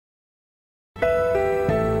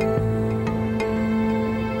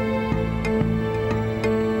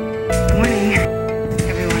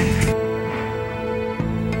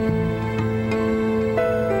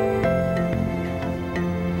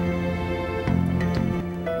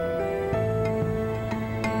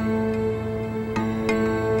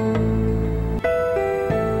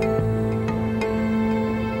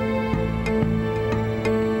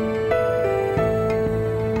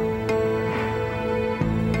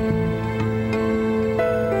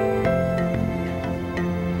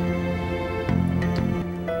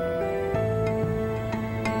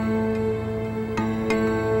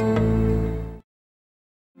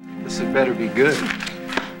better be good.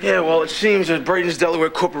 Yeah, well, it seems that Braden's Delaware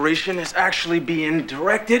Corporation is actually being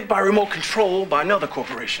directed by remote control by another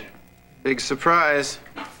corporation. Big surprise.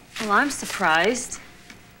 Well, I'm surprised.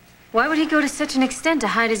 Why would he go to such an extent to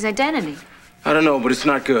hide his identity? I don't know, but it's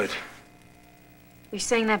not good. You're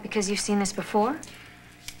saying that because you've seen this before?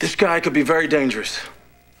 This guy could be very dangerous.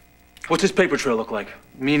 What's his paper trail look like?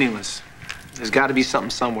 Meaningless. There's got to be something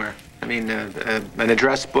somewhere. I mean, an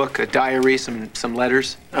address book, a diary, some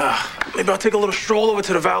letters. Maybe I'll take a little stroll over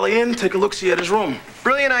to the Valley Inn, take a look-see at his room.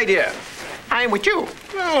 Brilliant idea. I am with you.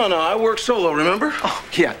 No, I work solo, remember? Oh,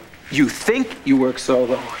 yeah. You think you work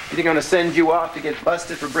solo. You think I'm gonna send you off to get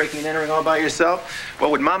busted for breaking and entering all by yourself?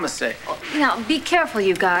 What would Mama say? Now, be careful,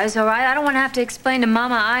 you guys, all right? I don't want to have to explain to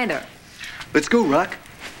Mama either. Let's go, Rock.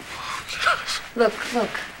 Look.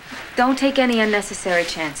 Don't take any unnecessary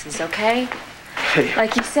chances, okay? Hey.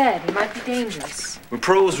 Like you said, he might be dangerous. We're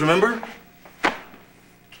pros, remember?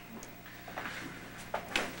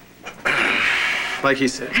 Like he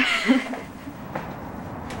said.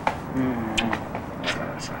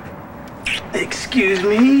 Excuse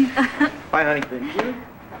me. Bye, honey. Thank you.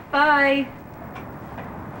 Bye.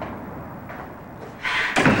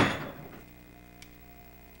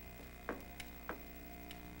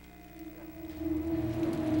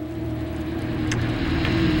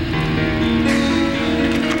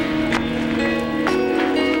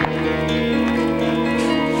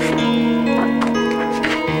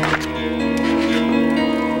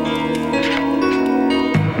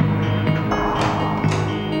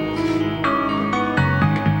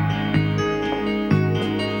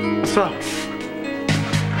 What's up?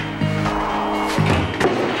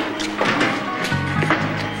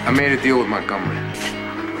 I made a deal with Montgomery.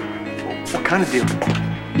 What kind of deal?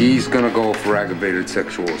 He's gonna go for aggravated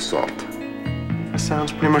sexual assault. That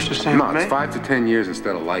sounds pretty much the same No, to me. it's 5 to 10 years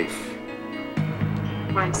instead of life.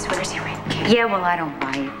 Ryan swears he raped Kate. Yeah, well, I don't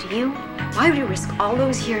buy it. Do you? Why would you risk all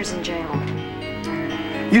those years in jail?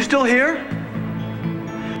 You still here?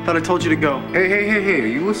 Thought I told you to go. Hey, are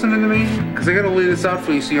you listening to me? Because I gotta lay this out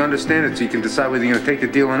for you so you understand it, so you can decide whether you're gonna take the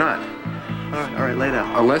deal or not. All right, lay it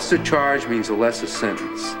out. A lesser charge means a lesser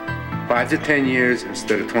sentence. 5 to 10 years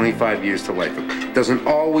instead of 25 years to life. It doesn't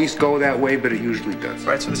always go that way, but it usually does.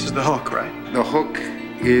 Right, so this is the hook, right? The hook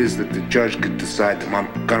is that the judge could decide that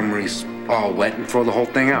Montgomery's all wet and throw the whole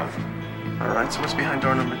thing out. All right, so what's behind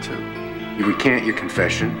door number 2? You recant your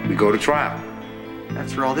confession, we go to trial.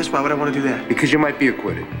 After all this, why would I want to do that? Because you might be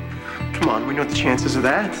acquitted. Come on, we know the chances of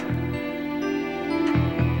that.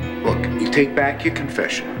 Look, you take back your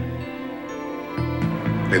confession.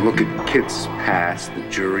 They look at Kit's past, the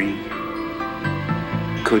jury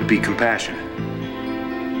could be compassionate.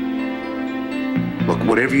 Look,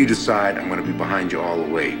 whatever you decide, I'm gonna be behind you all the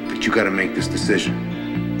way, but you gotta make this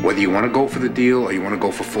decision. Whether you wanna go for the deal or you wanna go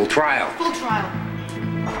for full trial. Full trial.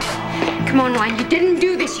 Come on, Ryan, you didn't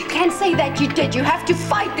do this. You can't say that you did. You have to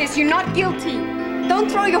fight this. You're not guilty. Don't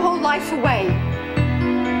throw your whole life away.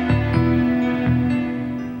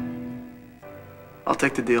 I'll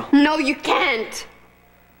take the deal. No, you can't.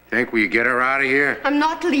 Hank, will you get her out of here? I'm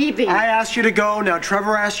not leaving. I asked you to go, now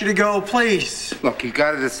Trevor asked you to go, please. Look, he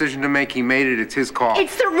got a decision to make, he made it, it's his call.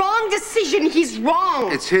 It's the wrong decision. He's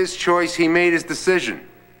wrong. It's his choice, he made his decision.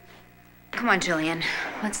 Come on, Jillian.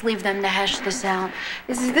 Let's leave them to hash this out.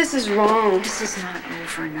 This is wrong. This is not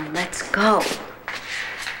over. Now let's go.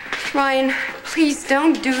 Ryan, please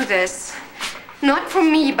don't do this. Not for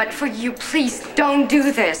me, but for you. Please don't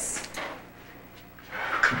do this.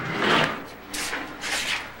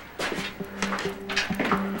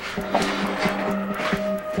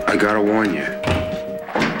 I gotta warn you,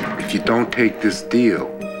 if you don't take this deal,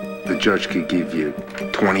 the judge could give you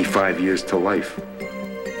 25 years to life.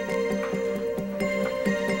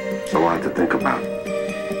 It's a lot to think about.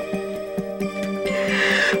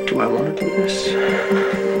 Do I want to do this?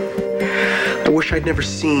 I wish I'd never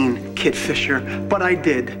seen Kit Fisher, but I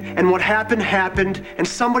did. And what happened, happened, and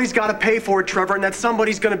somebody's got to pay for it, Trevor, and that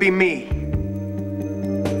somebody's going to be me.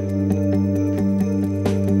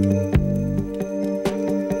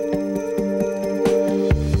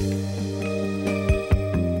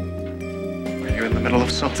 Are you in the middle of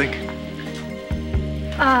something?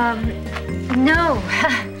 No.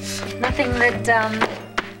 Nothing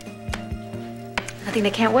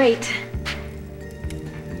that can't wait.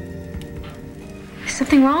 Is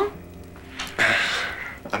something wrong?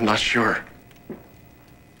 I'm not sure.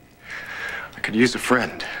 I could use a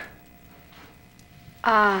friend.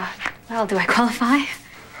 Well, do I qualify?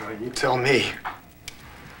 You tell me.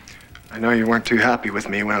 I know you weren't too happy with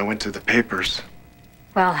me when I went to the papers.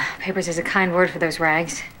 Well, papers is a kind word for those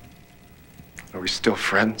rags. Are we still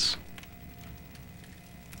friends?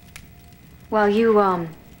 Well, you,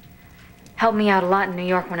 helped me out a lot in New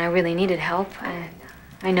York when I really needed help.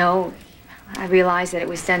 I know, I realized that it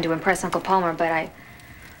was done to impress Uncle Palmer, but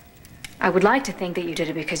I would like to think that you did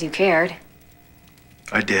it because you cared.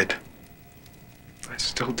 I did. I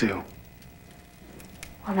still do.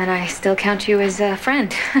 Well, then I still count you as a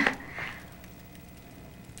friend.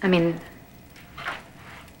 I mean,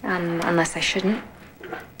 unless I shouldn't.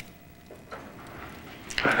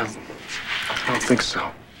 I don't think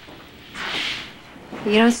so.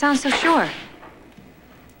 You don't sound so sure.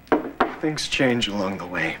 Things change along the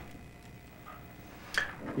way.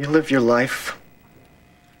 You live your life.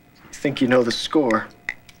 You think you know the score.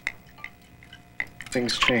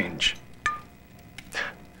 Things change.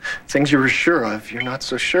 Things you were sure of, you're not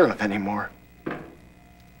so sure of anymore.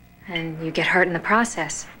 And you get hurt in the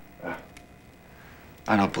process.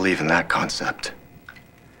 I don't believe in that concept.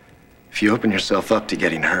 If you open yourself up to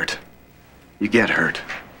getting hurt, you get hurt.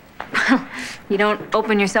 Well, you don't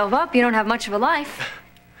open yourself up, you don't have much of a life.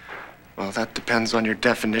 Well, that depends on your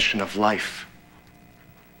definition of life.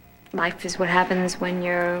 Life is what happens when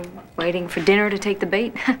you're waiting for dinner to take the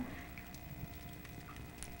bait.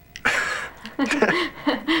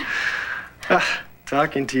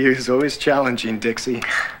 Talking to you is always challenging, Dixie.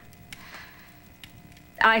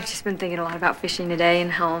 I've just been thinking a lot about fishing today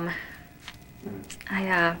and home.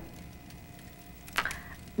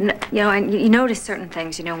 You notice certain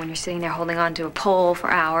things, you know, when you're sitting there holding on to a pole for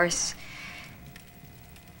hours.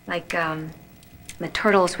 Like, the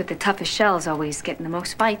turtles with the toughest shells always getting the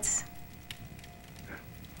most bites.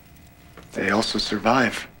 They also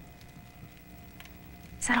survive.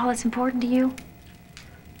 Is that all that's important to you?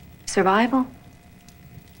 Survival?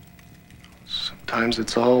 Sometimes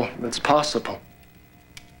it's all that's possible.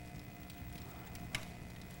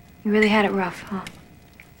 You really had it rough, huh?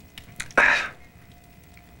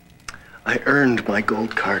 I earned my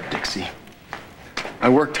gold card, Dixie. I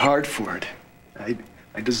worked hard for it. I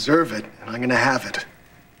deserve it, and I'm gonna have it.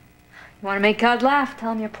 You want to make God laugh?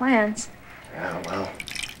 Tell him your plans. Yeah, well,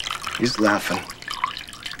 he's laughing.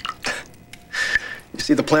 You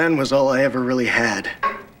see, the plan was all I ever really had.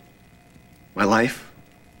 My life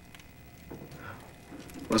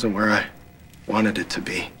wasn't where I wanted it to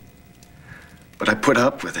be. But I put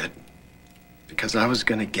up with it because I was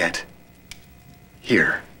gonna get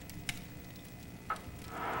here.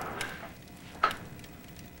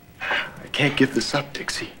 I can't give this up,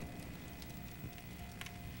 Dixie.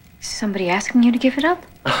 Is somebody asking you to give it up?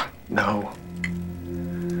 No.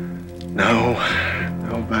 No,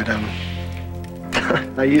 but,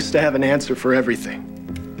 I used to have an answer for everything.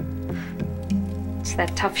 It's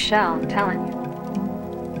that tough shell, I'm telling you.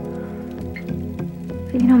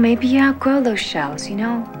 But, you know, maybe you outgrow those shells, you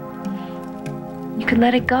know? You could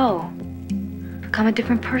let it go. Become a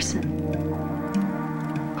different person.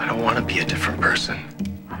 I don't want to be a different person.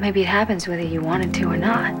 Well, maybe it happens whether you wanted to or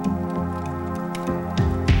not.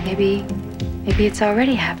 Maybe it's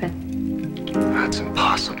already happened. That's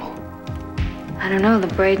impossible. I don't know, the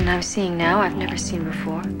Braden I'm seeing now, I've never seen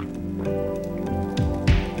before.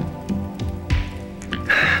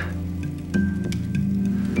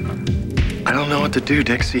 I don't know what to do,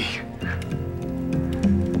 Dixie.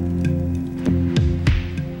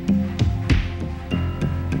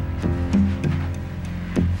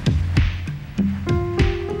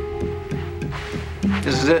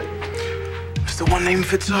 This is it. It's the one name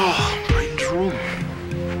fits all. Braden's room.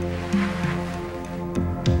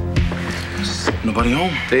 Nobody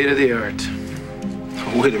home? State of the art.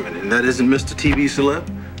 Oh, wait a minute, that isn't Mr. TV Celeb?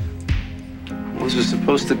 Well, this was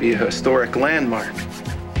supposed to be a historic landmark.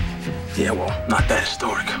 Yeah, well, not that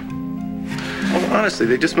historic. Well, honestly,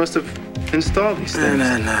 they just must have installed these things.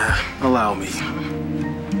 Nah, allow me.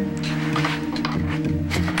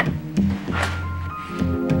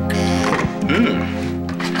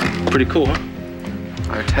 Pretty cool, huh?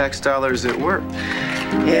 Our tax dollars at work.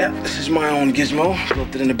 Yeah, this is my own gizmo.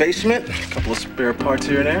 Built it in the basement. A couple of spare parts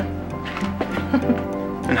here and there.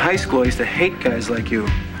 In high school, I used to hate guys like you.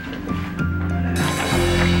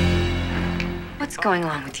 What's going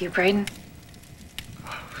on with you, Braden?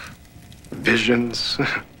 Visions.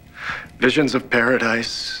 Visions of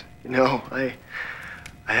paradise. You know, I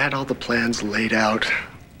had all the plans laid out.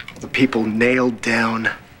 All the people nailed down.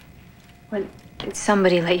 What, did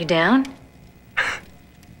somebody let you down?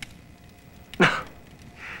 No.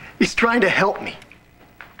 He's trying to help me.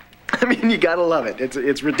 I mean, you gotta love it.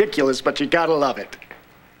 It's ridiculous, but you gotta love it.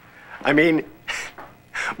 I mean,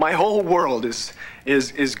 my whole world is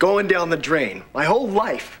going down the drain. My whole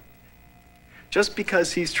life. Just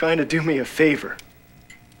because he's trying to do me a favor.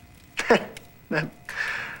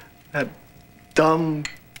 that dumb,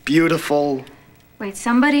 beautiful... Wait,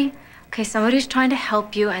 somebody Okay, somebody's trying to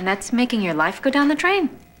help you, and that's making your life go down the drain.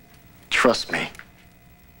 Trust me.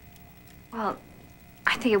 Well,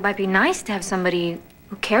 I think it might be nice to have somebody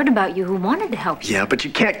who cared about you, who wanted to help you. Yeah, but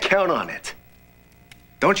you can't count on it.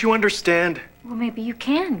 Don't you understand? Well, maybe you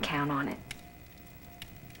can count on it,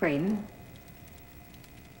 Braden.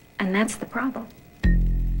 And that's the problem.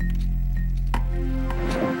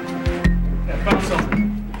 I found something.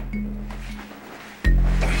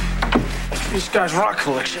 This guy's rock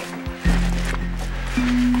collection.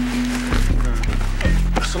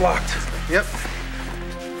 It's locked. Yep.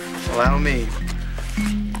 Allow me.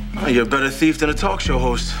 Oh, you're a better thief than a talk show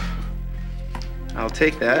host. I'll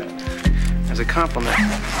take that as a compliment.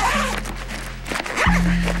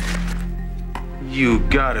 You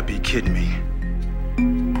gotta be kidding me.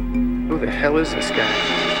 Who the hell is this guy?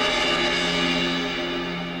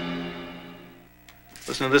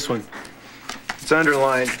 Listen to this one. It's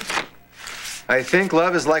underlined. I think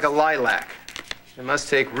love is like a lilac. It must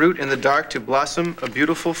take root in the dark to blossom a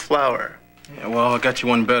beautiful flower. Yeah, well, I got you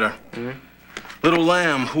one better. Little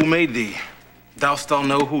lamb, who made thee? Dost thou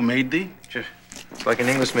know who made thee? It's like an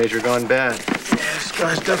English major gone bad. Yeah, this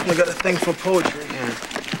guy's definitely got a thing for poetry. Yeah.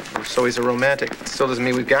 So he's a romantic. It still doesn't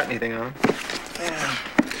mean we've got anything on him. Yeah.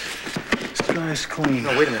 This guy's clean.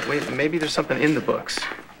 No, wait a minute. Wait, maybe there's something in the books.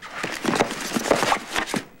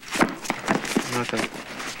 Nothing.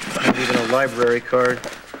 Not even a library card.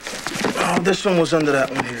 Oh, this one was under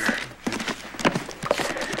that one here.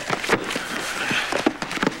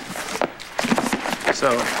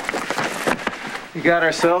 So, we got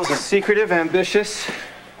ourselves a secretive, ambitious,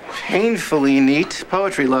 painfully neat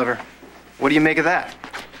poetry lover. What do you make of that?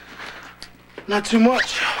 Not too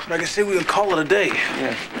much, but I can say we can call it a day.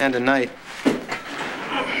 Yeah, and a night.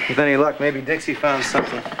 With any luck, maybe Dixie found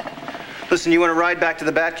something. Listen, you want to ride back to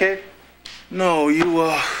the Batcave? No, you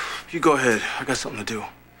go ahead. I got something to do.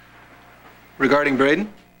 Regarding Braden?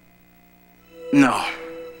 No,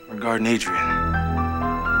 regarding Adrian.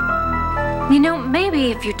 You know,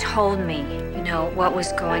 maybe if you told me, you know, what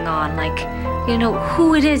was going on, like, you know,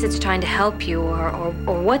 who it is that's trying to help you or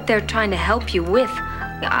what they're trying to help you with,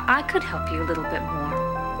 I could help you a little bit more.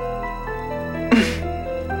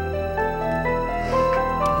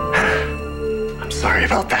 I'm sorry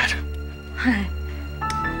about that.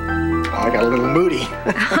 I got a little moody.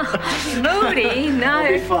 Moody? No.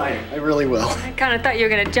 I'll be fine. I really will. I kind of thought you were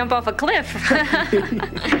going to jump off a cliff.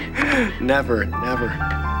 Never, never.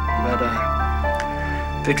 But,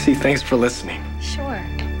 Dixie, thanks for listening. Sure.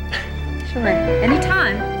 Sure.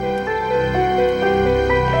 Anytime.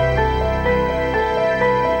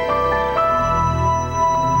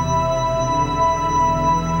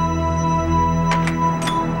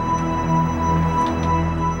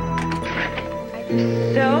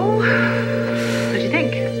 So, what do you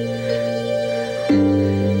think?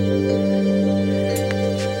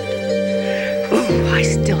 Ooh, I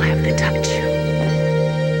still have the touch.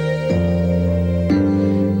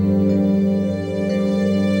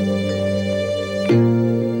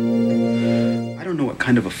 I don't know what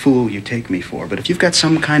kind of a fool you take me for, but if you've got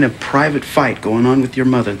some kind of private fight going on with your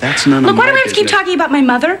mother, that's none of my business. Look, why do we have to keep talking about my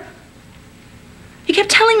mother? You kept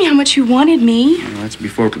telling me how much you wanted me. Well, that's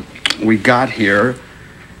before we got here,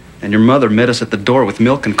 and your mother met us at the door with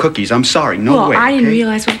milk and cookies. I'm sorry, no way. Well, I didn't okay?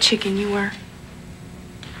 realize what chicken you were.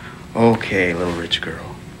 Okay, little rich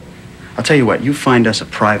girl. I'll tell you what, you find us a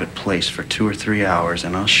private place for 2 or 3 hours,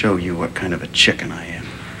 and I'll show you what kind of a chicken I am.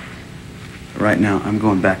 Right now, I'm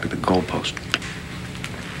going back to the goalpost.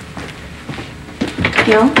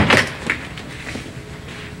 Gil?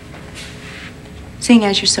 Seeing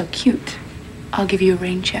as you're so cute, I'll give you a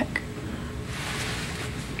rain check.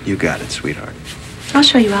 You got it, sweetheart. I'll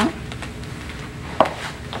show you out.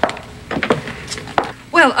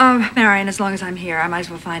 Well, Marian, as long as I'm here, I might as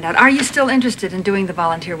well find out. Are you still interested in doing the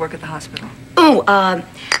volunteer work at the hospital? Oh,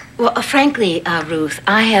 well, frankly, Ruth,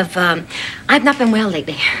 I've not been well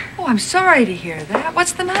lately. Oh, I'm sorry to hear that.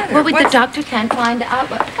 What's the matter? Well, the doctor can't find out.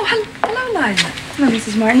 Oh, hello, Liza. Hello,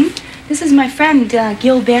 Mrs. Martin. This is my friend,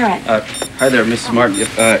 Gil Barrett. Hi there, Mrs. Martin.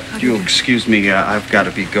 If you'll excuse me, I've got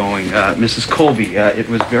to be going. Mrs. Colby, it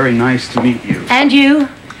was very nice to meet you. And you?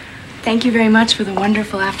 Thank you very much for the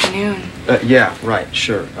wonderful afternoon. Yeah, right,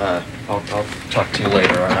 sure. I'll talk to you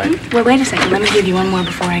later, all right? Well, wait a second. Let me give you one more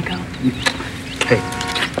before I go. Hey.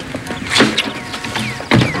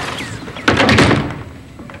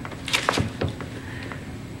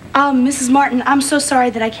 Mrs. Martin, I'm so sorry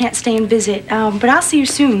that I can't stay and visit, but I'll see you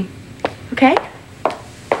soon. Okay?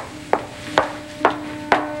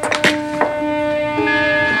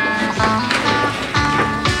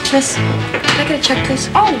 Miss, can I get a check, please?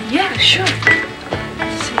 Oh, yeah, sure.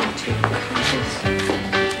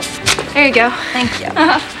 Here you go. Thank you.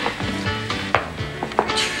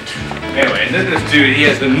 Anyway, and then this dude, he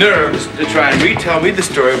has the nerves to try and retell me the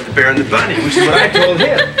story of the bear and the bunny, which is what I told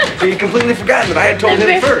him. So you completely forgotten that I had told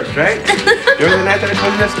him first, right? Remember the night that I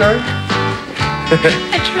told you that story?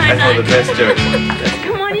 I tried I told the best joke.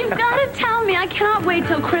 Come on, you've got to tell me. I cannot wait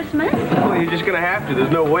till Christmas. Well, you're just gonna have to.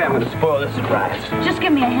 There's no way I'm gonna spoil this surprise. Just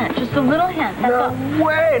give me a hint. Just a little hint. That's all. No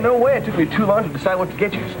way, no way. It took me too long to decide what to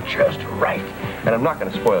get you. It's just right. And I'm not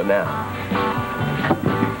gonna spoil it now.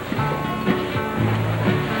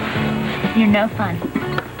 You're no fun.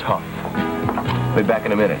 Tough. Be back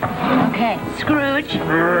in a minute. Okay, Scrooge.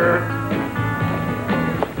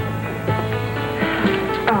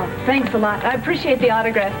 Oh, thanks a lot. I appreciate the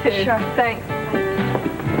autograph, too. Sure. Thanks.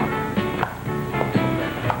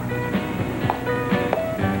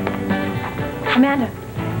 Amanda.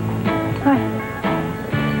 Hi.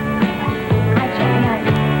 Hi, Jenny.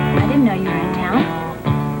 I didn't know you were in town.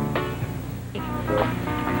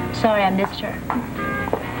 Sorry I missed her.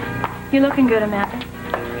 You're looking good, Amanda.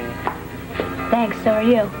 Thanks, so are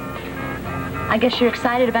you. I guess you're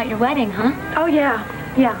excited about your wedding, huh? Oh, yeah.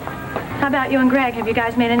 Yeah. How about you and Greg? Have you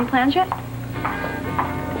guys made any plans yet?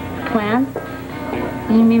 Plans?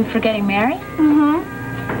 You mean for getting married? Mm-hmm.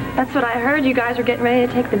 That's what I heard. You guys are getting ready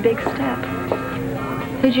to take the big step.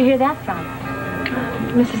 Who'd you hear that from?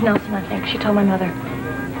 Mrs. Nelson, I think. She told my mother.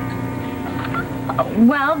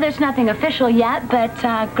 Well, there's nothing official yet, but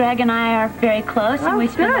Greg and I are very close, and we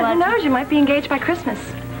spend a lot Who of time. knows? You might be engaged by Christmas.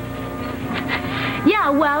 Yeah,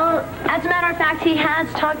 well, as a matter of fact, he has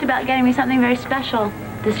talked about getting me something very special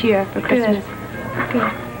this year for Christmas.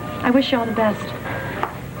 Good. I wish you all the best.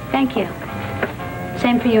 Thank you.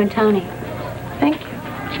 Same for you and Tony. Thank you.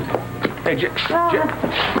 Hey,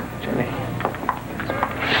 Jenny.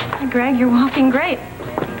 Hi, Greg. You're walking great.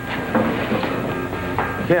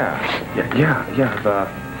 Yeah.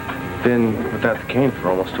 I've been without the cane for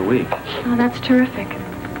almost a week. Oh, that's terrific.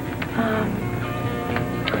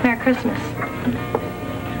 Merry Christmas.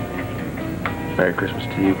 Merry Christmas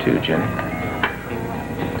to you too, Jenny.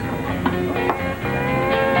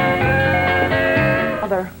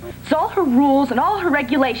 It's all her rules and all her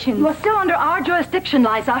regulations. You're still under our jurisdiction,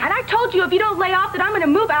 Liza. And I told you if you don't lay off that I'm going to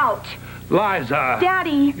move out. Liza!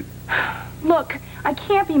 Daddy, look, I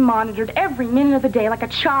can't be monitored every minute of the day like a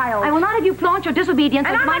child. I will not have you flaunt your disobedience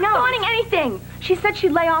and with my I'm not nose. flaunting anything. She said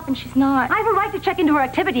she'd lay off and she's not. I have a right to check into her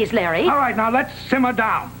activities, Larry. All right, now let's simmer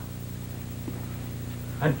down.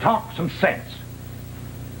 And talk some sense.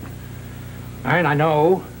 And I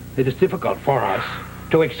know it is difficult for us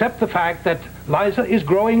to accept the fact that Liza is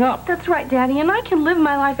growing up. That's right, Daddy, and I can live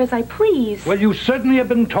my life as I please. Well, you certainly have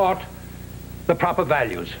been taught the proper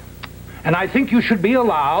values. And I think you should be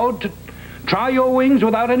allowed to try your wings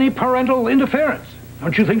without any parental interference.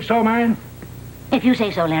 Don't you think so, Marian? If you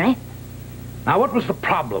say so, Larry. Now, what was the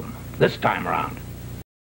problem this time around?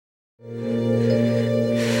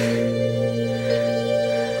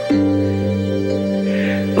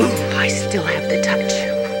 Ooh, I still have the touch.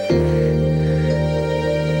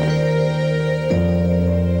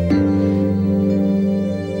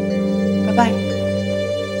 Bye-bye.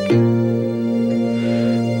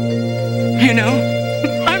 You know,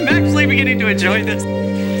 I'm actually beginning to enjoy this.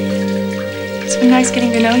 It's been nice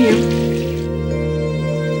getting to know you.